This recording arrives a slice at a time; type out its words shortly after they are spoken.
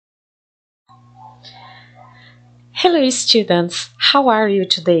Hello students, how are you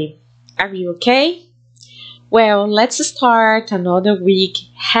today? Are you okay? Well, let's start another week,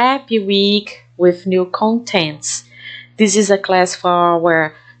 happy week with new contents. This is a class for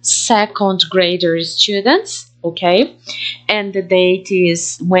our second grader students, okay? And the date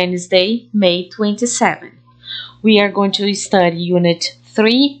is Wednesday, May 27. We are going to study Unit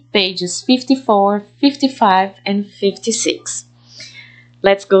 3, pages 54, 55, and 56.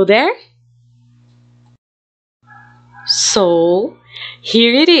 Let's go there? So,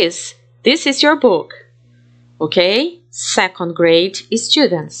 here it is. This is your book. Okay? Second grade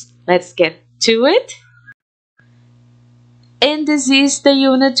students. Let's get to it. And this is the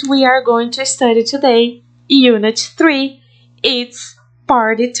unit we are going to study today. Unit 3. It's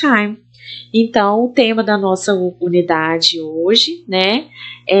party time. Então, o tema da nossa unidade hoje, né,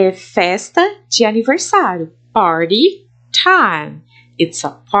 é festa de aniversário. Party time. It's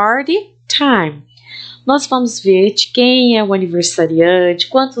a party time. Nós vamos ver de quem é o aniversariante,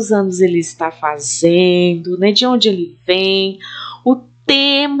 quantos anos ele está fazendo, né, de onde ele vem, o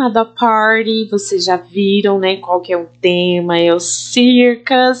tema da party, vocês já viram, né, qual que é o tema, é o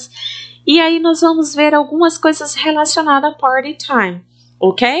circus. E aí nós vamos ver algumas coisas relacionadas a party time,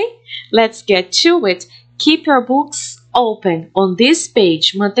 ok? Let's get to it. Keep your books open on this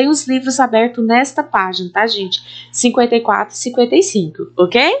page. Mantenha os livros abertos nesta página, tá, gente? 54 e 55,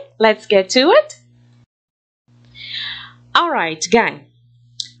 ok? Let's get to it. Alright,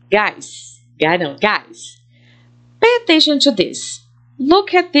 guys, pay attention to this.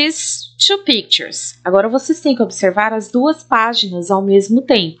 Look at these two pictures. Agora vocês têm que observar as duas páginas ao mesmo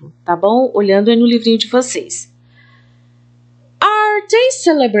tempo, tá bom? Olhando aí no livrinho de vocês. Are they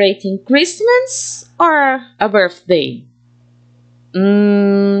celebrating Christmas or a birthday?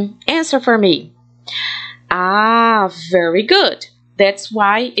 Answer for me. Ah, very good. That's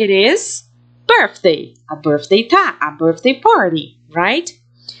why it is birthday, a birthday party, right?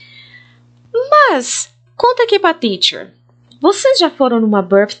 Mas, conta aqui pra teacher. Vocês já foram numa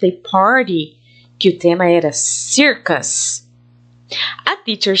birthday party que o tema era circus? A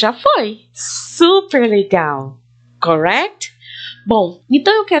teacher já foi. Super legal, correct? Bom,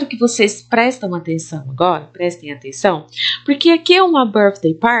 então eu quero que vocês prestem atenção agora, porque aqui é uma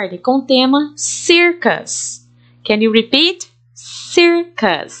birthday party com o tema circus. Can you repeat?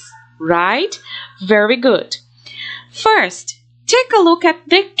 Circus. Right? Very good. First, take a look at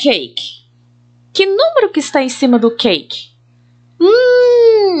the cake. Que número que está em cima do cake?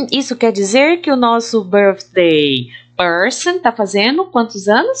 Isso quer dizer que o nosso birthday person está fazendo quantos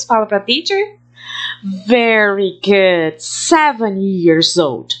anos? Fala para a teacher. Very good. 7 years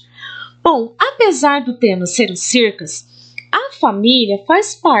old. Bom, apesar do tema ser o circus, a família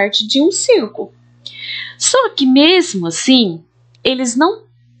faz parte de um circo. Só que mesmo assim, eles não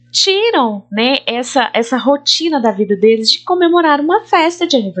tiram, né, essa rotina da vida deles de comemorar uma festa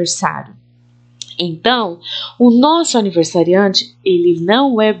de aniversário. Então, o nosso aniversariante, ele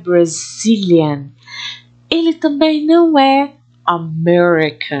não é Brazilian, ele também não é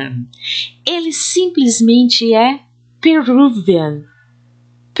American, ele simplesmente é Peruvian.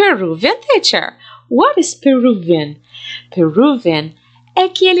 Peruvian, teacher? What is Peruvian? Peruvian é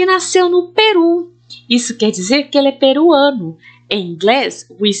que ele nasceu no Peru. Isso quer dizer que ele é peruano. Em inglês,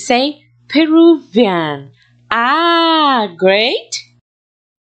 we say Peruvian. Ah, great!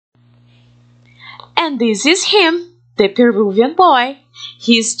 And this is him, the Peruvian boy.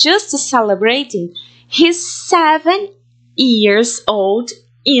 He's just celebrating his 7 years old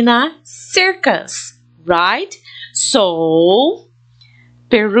in a circus, right? So,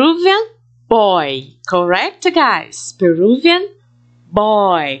 Peruvian boy, correct, guys? Peruvian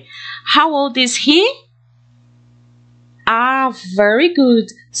boy. How old is he? Ah, very good.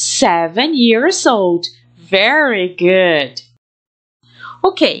 7 years old. Very good.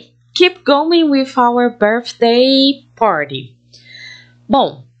 Okay, keep going with our birthday party.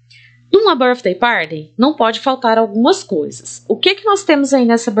 Bom, numa birthday party não pode faltar algumas coisas. O que nós temos aí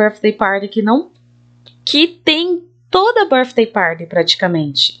nessa birthday party que tem toda birthday party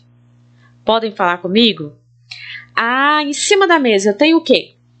praticamente? Podem falar comigo? Ah, em cima da mesa eu tenho o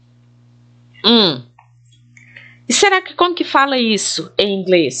quê? E será que como que fala isso em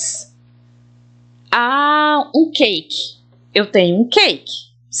inglês? Ah, um cake. Eu tenho um cake,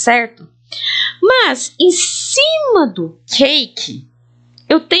 certo? Mas em cima do cake,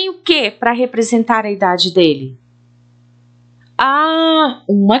 eu tenho o que para representar a idade dele? Ah,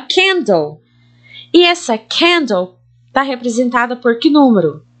 uma candle. E essa candle está representada por que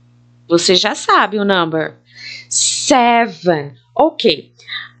número? Você já sabe o number. 7. Ok.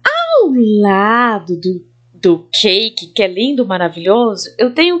 Ao lado do cake, que é lindo, maravilhoso,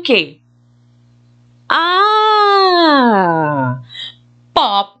 eu tenho o quê? Ah!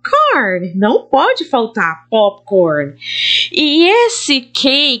 Popcorn! Não pode faltar popcorn. E esse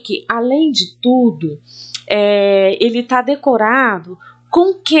cake, além de tudo, ele tá decorado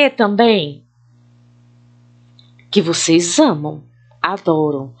com o que também? Que vocês amam,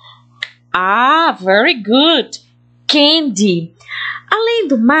 adoram. Ah, very good! Candy! Além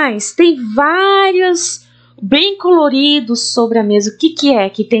do mais, tem vários bem coloridos sobre a mesa. O que é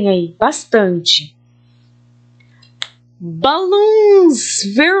que tem aí? Bastante. Balloons!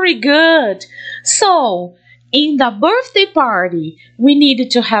 Very good! So, in the birthday party, we needed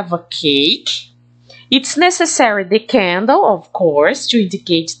to have a cake. It's necessary the candle, of course, to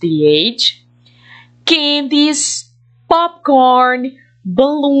indicate the age. Candies, popcorn,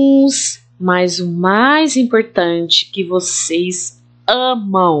 balloons, mas o mais importante que vocês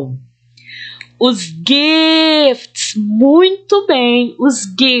amam, os gifts. Muito bem, os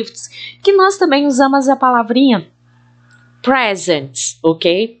gifts, que nós também usamos a palavrinha presents,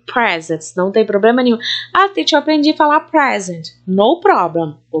 ok? Presents, não tem problema nenhum. Ah, teacher, eu aprendi a falar present, no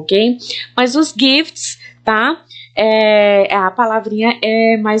problem, ok? Mas os gifts, tá? A palavrinha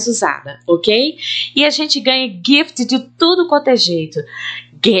é mais usada, ok? E a gente ganha gift de tudo quanto é jeito.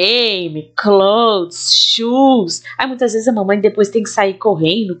 Game, clothes, shoes. Aí muitas vezes a mamãe depois tem que sair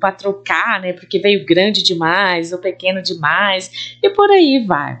correndo para trocar, né? Porque veio grande demais ou pequeno demais. E por aí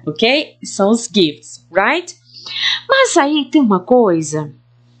vai, ok? São os gifts, right? Mas aí tem uma coisa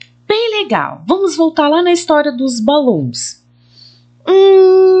bem legal. Vamos voltar lá na história dos balões.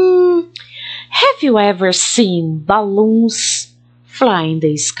 Have you ever seen balloons fly in the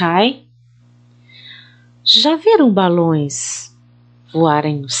sky? Já viram balões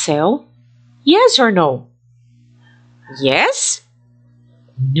voarem no céu? Yes or no? Yes?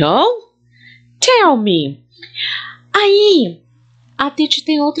 No? Tell me. Aí, a Titi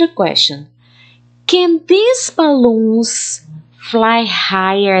tem outra question. Can these balloons fly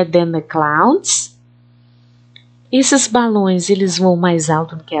higher than the clouds? Esses balões, eles voam mais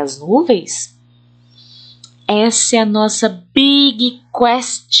alto do que as nuvens? Essa é a nossa big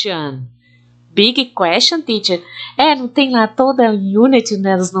question. Big question, teacher? Não tem lá toda a unit,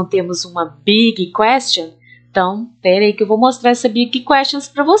 nós não temos uma big question? Então, peraí que eu vou mostrar essa big questions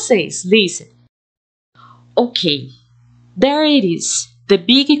para vocês. Listen. Ok, there it is. The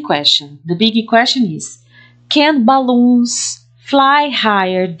big question. The big question is, can balloons fly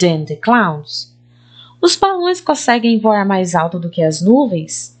higher than the clouds? Os balões conseguem voar mais alto do que as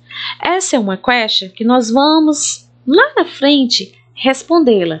nuvens? Essa é uma question que nós vamos lá na frente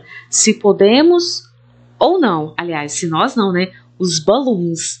respondê-la, se podemos ou não. Aliás, se nós não, né? Os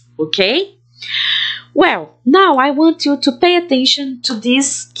balloons, ok? Well, now I want you to pay attention to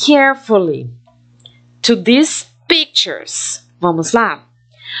this carefully, to these pictures. Vamos lá?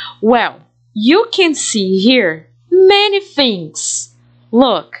 Well, you can see here many things.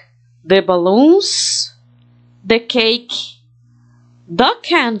 Look, the balloons, the cake, the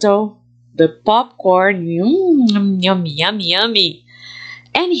candle, the popcorn, yummy, yummy, yummy.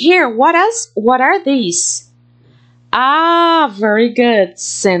 And here, what else? What are these? Ah, very good,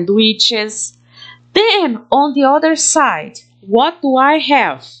 sandwiches. Then, on the other side, what do I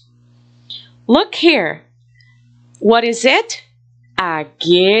have? Look here. What is it? A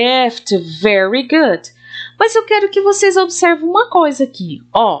gift. Very good. Mas eu quero que vocês observem uma coisa aqui.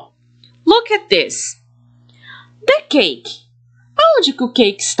 Look at this. The cake. Aonde que o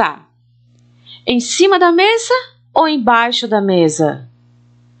cake está? Em cima da mesa ou embaixo da mesa?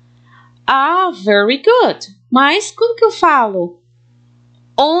 Ah, very good. Mas como que eu falo?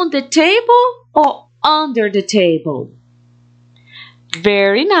 On the table ou under the table?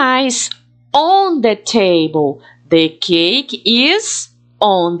 Very nice. On the table. The cake is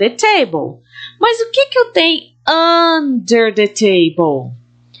on the table. Mas o que eu tenho under the table?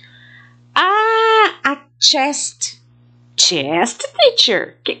 Ah, a chest. Chest,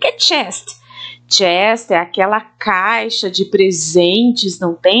 teacher? O que é chest? Chest é aquela caixa de presentes,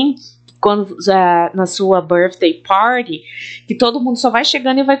 não tem? Quando na sua birthday party, que todo mundo só vai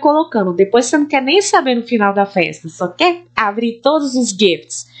chegando e vai colocando. Depois você não quer nem saber no final da festa, só quer abrir todos os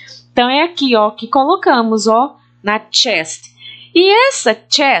gifts. Então é aqui, que colocamos, na chest. E essa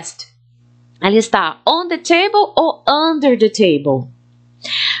chest, ela está on the table ou under the table?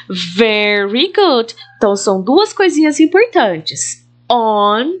 Very good. Então são duas coisinhas importantes.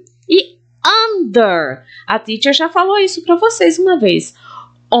 On e under. A teacher já falou isso para vocês uma vez.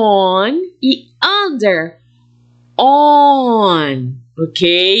 On e under. On,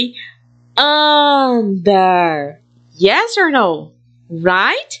 ok? Under. Yes or no?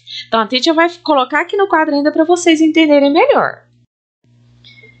 Right? Então a teacher vai colocar aqui no quadro ainda para vocês entenderem melhor.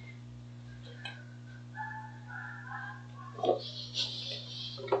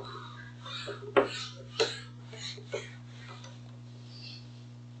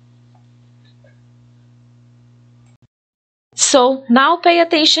 So, now pay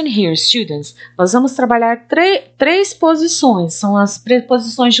attention here, students. Nós vamos trabalhar três posições, são as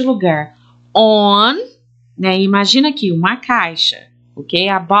preposições de lugar. On, né? Imagina aqui uma caixa, ok?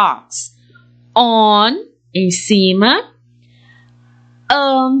 A box. On, em cima.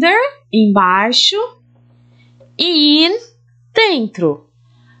 Under, embaixo. In, dentro.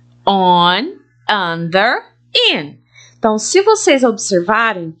 On, under, in. Então, se vocês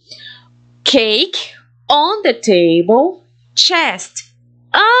observarem, cake on the table, chest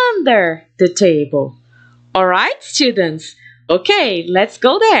under the table. Alright, students? Okay, let's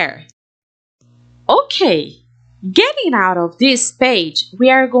go there. Okay, getting out of this page, we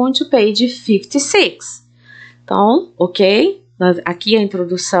are going to page 56. Então, ok, aqui a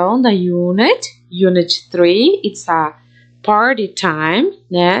introdução da unit 3, it's a party time,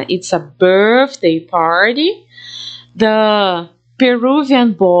 né? It's a birthday party. The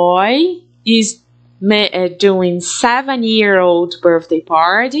Peruvian boy is doing 7-year-old birthday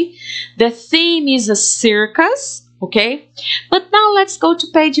party. The theme is a circus, okay? But now let's go to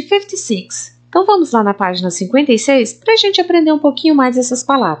page 56. Então vamos lá na página 56 para a gente aprender um pouquinho mais essas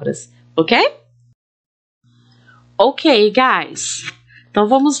palavras, ok? Ok, guys. Então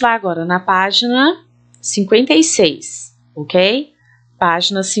vamos lá agora na página 56, ok?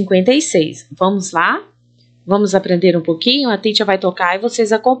 Página 56. Vamos lá? Vamos aprender um pouquinho? A teacher vai tocar e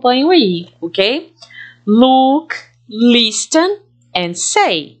vocês acompanham aí, ok? Look, listen, and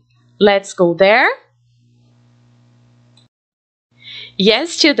say. Let's go there.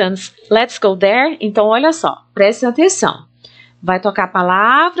 Yes, students, let's go there. Então, olha só, prestem atenção. Vai tocar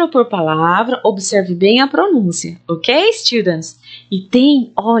palavra por palavra, observe bem a pronúncia, ok, students? E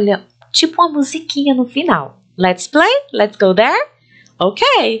tem, olha, tipo uma musiquinha no final. Let's play? Let's go there?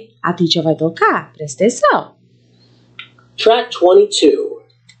 Ok, a teacher vai tocar, presta atenção. Track 22.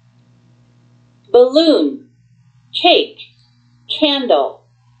 Balloon, cake, candle,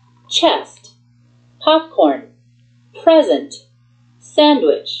 chest, popcorn, present,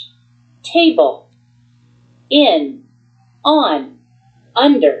 sandwich, table, in, on,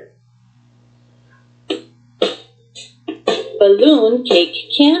 under. Balloon, cake,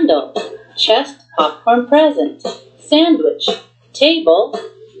 candle, chest, popcorn, present, sandwich, table,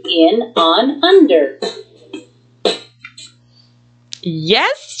 in, on, under.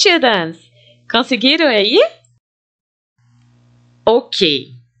 Yes, students! Conseguiram aí?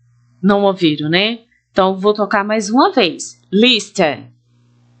 Ok. Não ouviram, né? Então, vou tocar mais uma vez. Listen.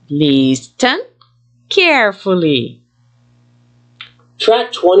 Listen carefully.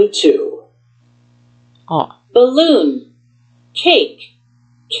 Track 22. Ó. Balloon, cake,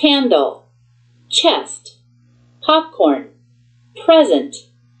 candle, chest, popcorn, present,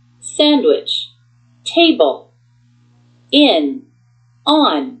 sandwich, table, in,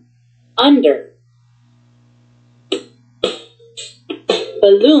 on, under.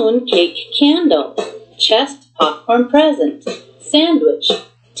 Balloon, cake, candle, chest, popcorn, present, sandwich,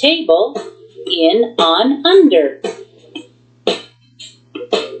 table, in, on, under.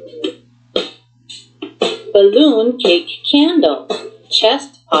 Balloon, cake, candle,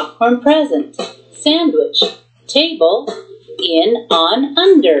 chest, popcorn, present, sandwich, table, in, on,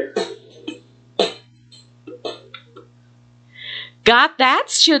 under. Got that,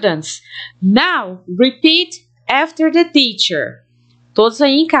 students? Now, repeat after the teacher. Todos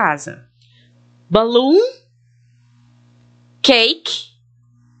aí em casa. Balloon, cake,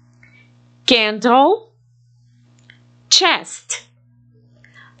 candle, chest,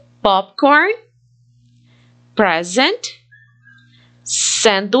 popcorn, present,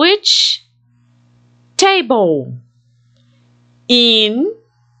 sandwich, table, in,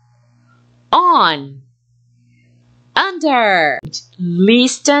 on, under.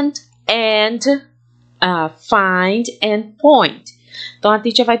 Listen and find and point. Então, a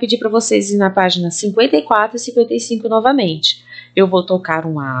teacher vai pedir para vocês ir na página 54 e 55 novamente. Eu vou tocar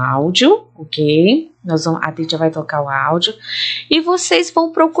um áudio, ok? A teacher vai tocar o áudio. E vocês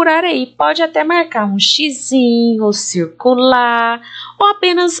vão procurar aí. Pode até marcar um xizinho, circular, ou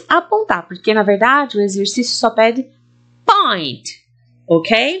apenas apontar. Porque, na verdade, o exercício só pede point,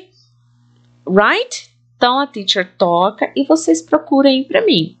 ok? Right? Então, a teacher toca e vocês procurem para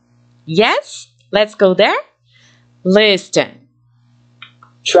mim. Yes? Let's go there? Listen.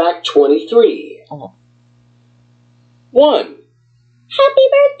 Track 23. Oh. 1. Happy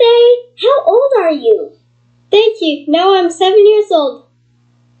birthday! How old are you? Thank you. Now I'm 7 years old.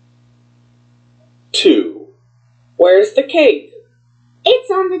 2. Where's the cake? It's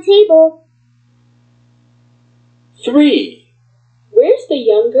on the table. 3. 3. Where's the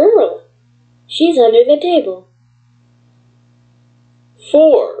young girl? She's under the table.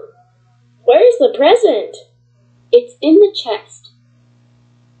 4. Where's the present? It's in the chest.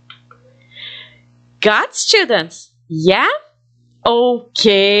 Got, students? Yeah?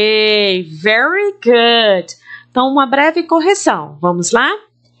 Ok, very good. Então, uma breve correção. Vamos lá?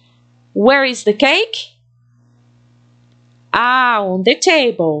 Where is the cake? Ah, on the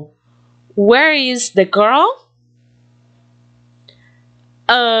table. Where is the girl?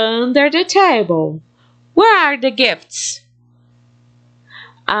 Under the table. Where are the gifts?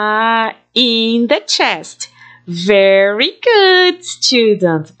 Ah, in the chest. Very good,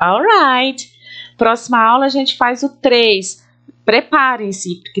 student. All right. Próxima aula a gente faz o 3.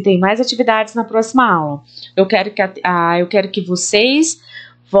 Preparem-se, porque tem mais atividades na próxima aula. Eu quero que vocês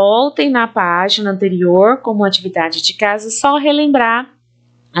voltem na página anterior como atividade de casa, só relembrar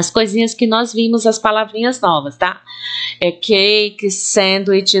as coisinhas que nós vimos, as palavrinhas novas, tá? É cake,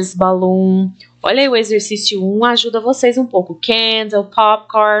 sandwiches, balloon. Olha aí o exercício 1, ajuda vocês um pouco. Candle,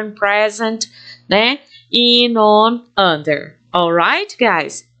 popcorn, present, né? In, on, under. Alright,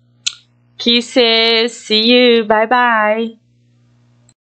 guys? Kisses, see you, bye bye.